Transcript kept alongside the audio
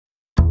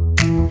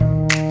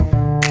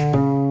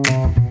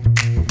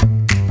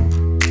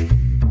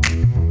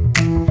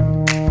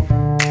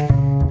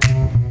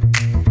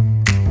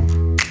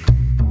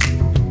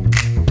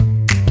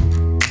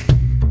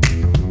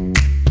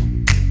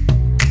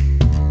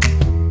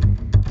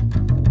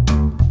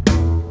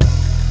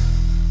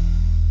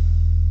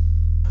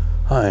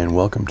Hi, and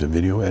welcome to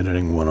Video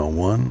Editing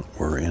 101.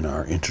 We're in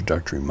our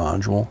introductory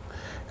module,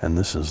 and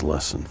this is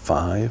lesson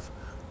 5,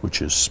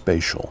 which is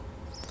spatial.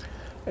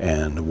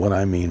 And what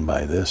I mean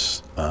by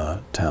this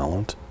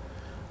talent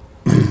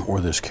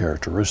or this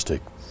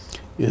characteristic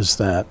is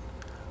that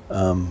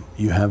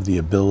you have the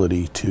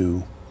ability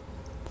to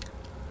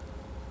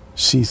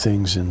see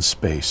things in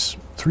space,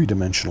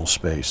 three-dimensional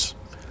space.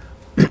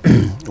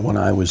 When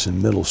I was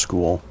in middle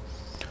school,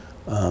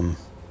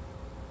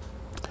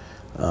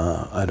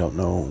 I don't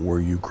know where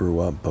you grew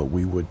up, but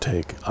we would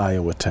take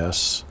Iowa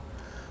tests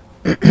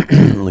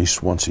at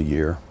least once a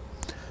year.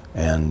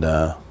 And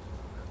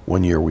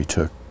one year we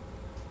took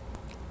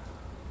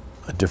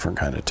a different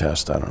kind of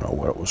test. I don't know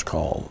what it was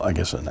called. I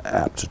guess an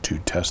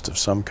aptitude test of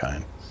some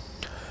kind.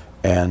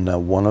 And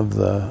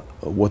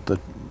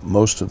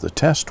most of the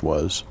test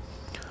was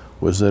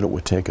that it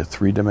would take a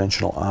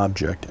three-dimensional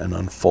object and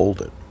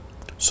unfold it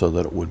so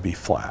that it would be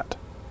flat.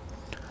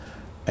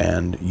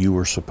 And you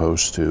were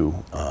supposed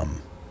to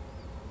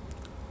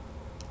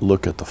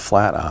look at the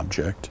flat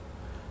object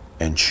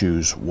and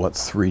choose what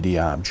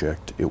 3D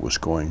object it was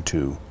going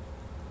to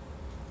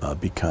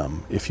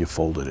become if you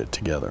folded it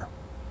together.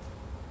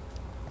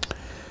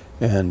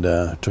 And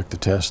took the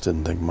test,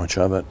 didn't think much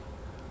of it.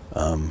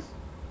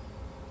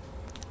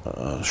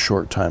 A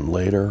short time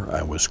later,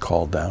 I was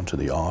called down to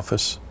the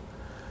office,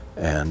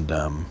 and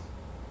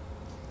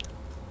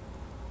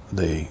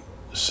they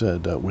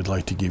said, we'd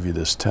like to give you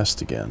this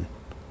test again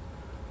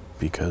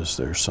because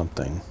there's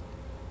something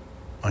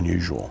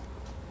unusual.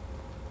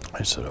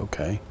 I said,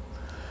 okay.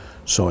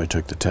 So I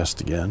took the test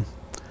again,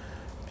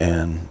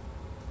 and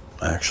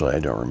actually I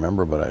don't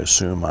remember, but I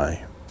assume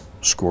I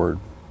scored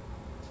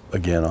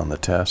again on the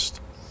test.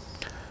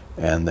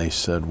 And they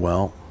said,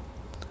 well,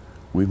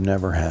 we've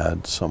never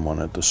had someone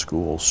at the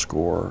school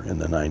score in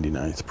the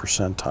 99th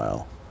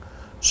percentile,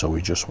 so we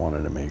just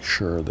wanted to make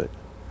sure that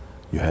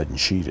you hadn't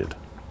cheated.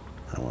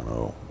 I went,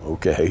 oh,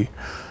 okay.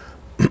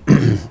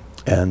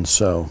 And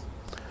so,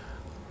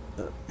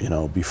 you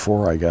know,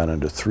 before I got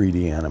into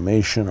 3D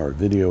animation or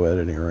video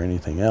editing or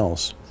anything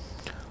else,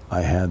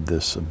 I had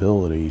this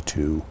ability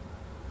to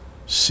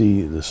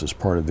see, this is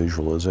part of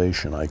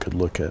visualization. I could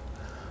look at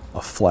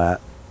a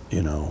flat,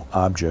 you know,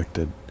 object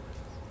that,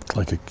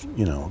 like a,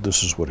 you know,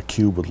 this is what a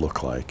cube would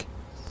look like.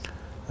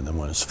 And then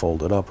when it's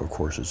folded up, of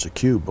course, it's a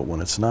cube. But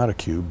when it's not a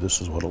cube,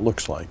 this is what it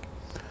looks like.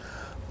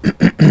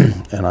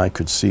 And I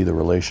could see the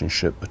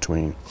relationship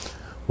between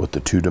what the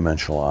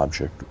two-dimensional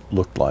object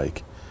looked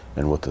like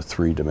and what the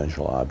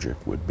three-dimensional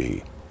object would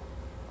be.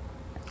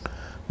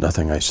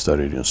 Nothing I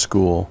studied in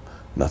school,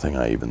 nothing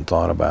I even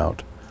thought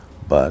about,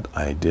 but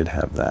I did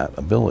have that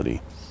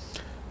ability.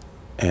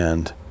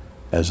 And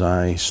as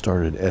I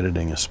started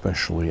editing,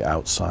 especially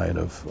outside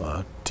of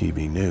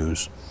TV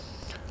news,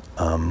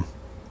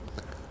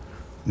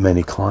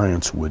 many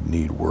clients would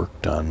need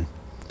work done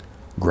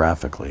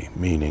graphically,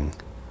 meaning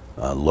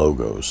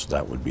logos.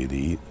 That would be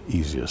the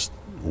easiest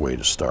way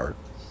to start.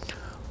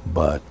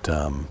 But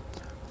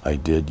I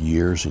did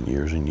years and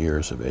years and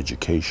years of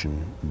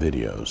education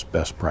videos,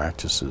 best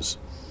practices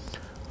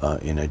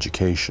in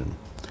education.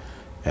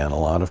 And a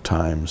lot of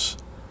times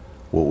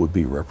what would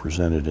be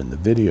represented in the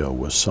video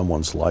was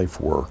someone's life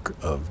work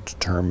of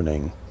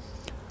determining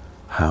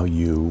how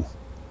you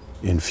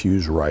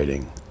infuse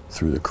writing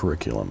through the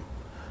curriculum.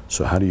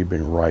 So how do you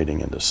bring writing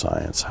into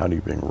science? How do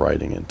you bring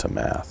writing into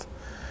math?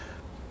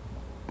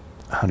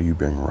 How do you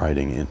bring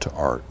writing into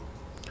art?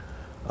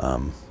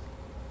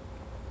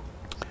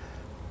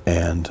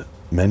 And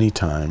many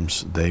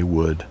times they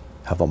would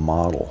have a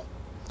model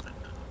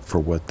for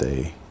what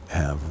they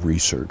have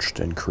researched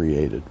and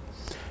created.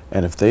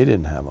 And if they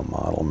didn't have a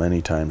model,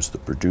 many times the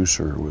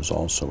producer, who was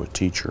also a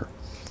teacher,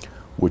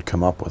 would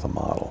come up with a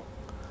model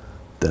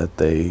that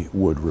they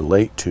would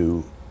relate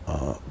to,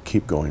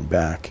 keep going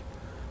back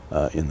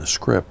in the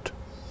script.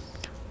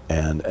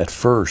 And at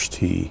first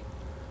he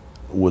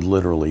would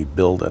literally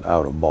build it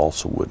out of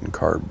balsa wood and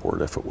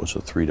cardboard if it was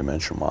a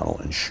three-dimensional model,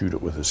 and shoot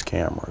it with his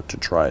camera to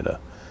try to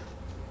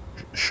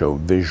show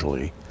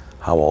visually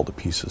how all the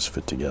pieces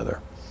fit together.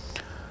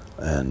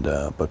 And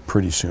but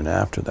pretty soon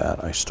after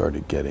that, I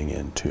started getting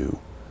into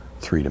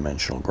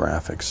three-dimensional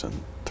graphics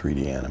and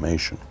 3D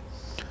animation.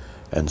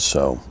 And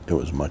so it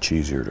was much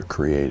easier to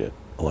create it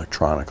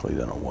electronically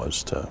than it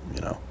was to,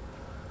 you know,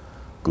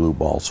 glue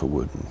balsa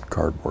wood and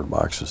cardboard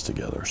boxes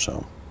together.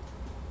 So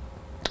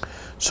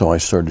I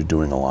started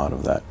doing a lot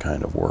of that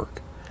kind of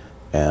work.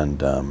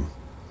 And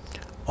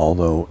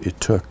although it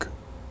took,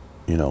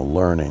 you know,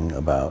 learning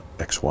about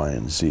X, Y,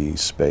 and Z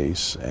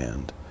space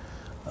and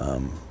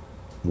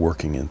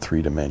working in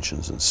 3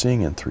 dimensions and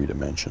seeing in 3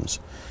 dimensions,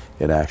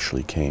 it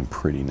actually came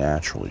pretty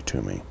naturally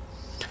to me.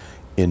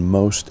 In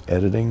most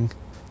editing,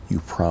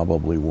 you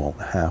probably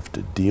won't have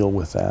to deal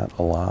with that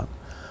a lot,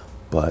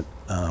 but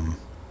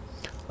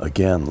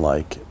again,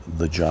 like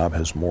the job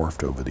has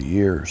morphed over the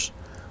years,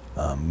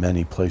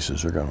 many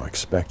places are going to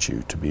expect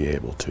you to be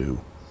able to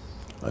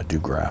do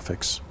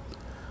graphics,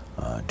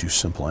 do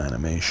simple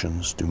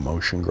animations, do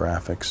motion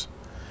graphics,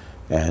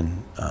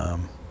 and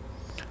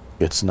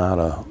it's not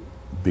a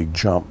big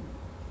jump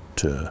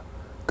to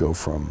go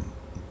from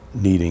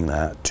needing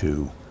that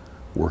to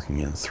working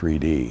in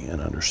 3D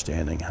and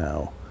understanding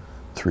how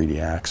 3D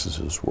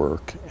axes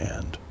work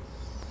and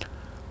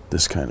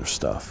this kind of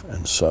stuff.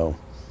 And so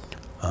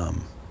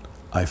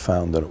I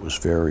found that it was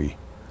very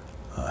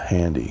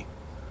handy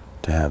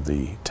to have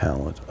the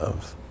talent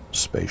of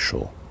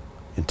spatial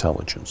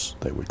intelligence,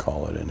 they would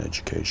call it in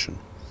education.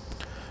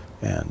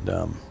 And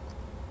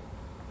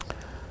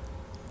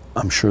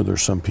I'm sure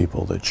there's some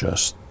people that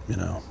just, you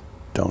know,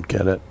 don't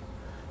get it,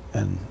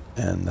 and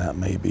that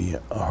may be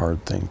a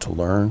hard thing to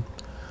learn,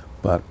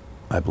 but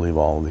I believe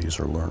all of these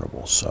are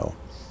learnable. So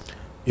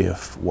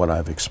if what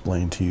I've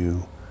explained to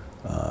you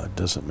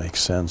doesn't make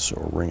sense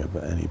or ring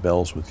any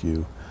bells with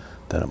you,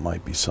 then it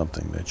might be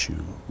something that you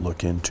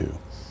look into.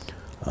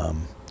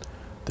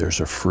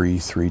 There's a free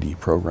 3D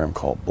program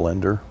called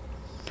Blender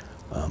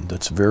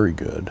that's very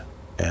good,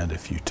 and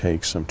if you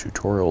take some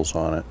tutorials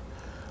on it,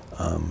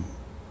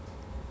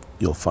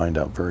 you'll find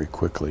out very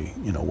quickly,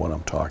 you know, what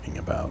I'm talking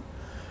about,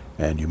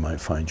 and you might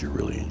find you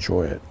really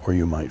enjoy it, or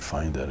you might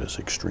find that it's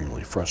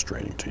extremely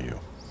frustrating to you.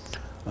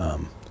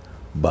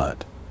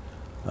 But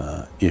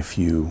if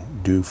you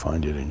do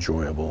find it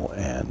enjoyable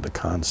and the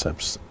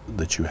concepts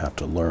that you have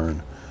to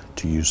learn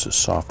to use the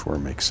software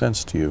make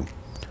sense to you,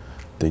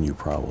 then you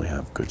probably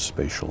have good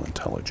spatial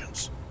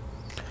intelligence.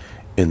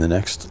 In the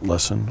next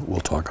lesson, we'll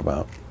talk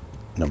about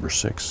number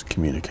 6,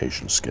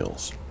 communication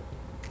skills.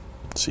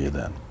 See you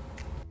then.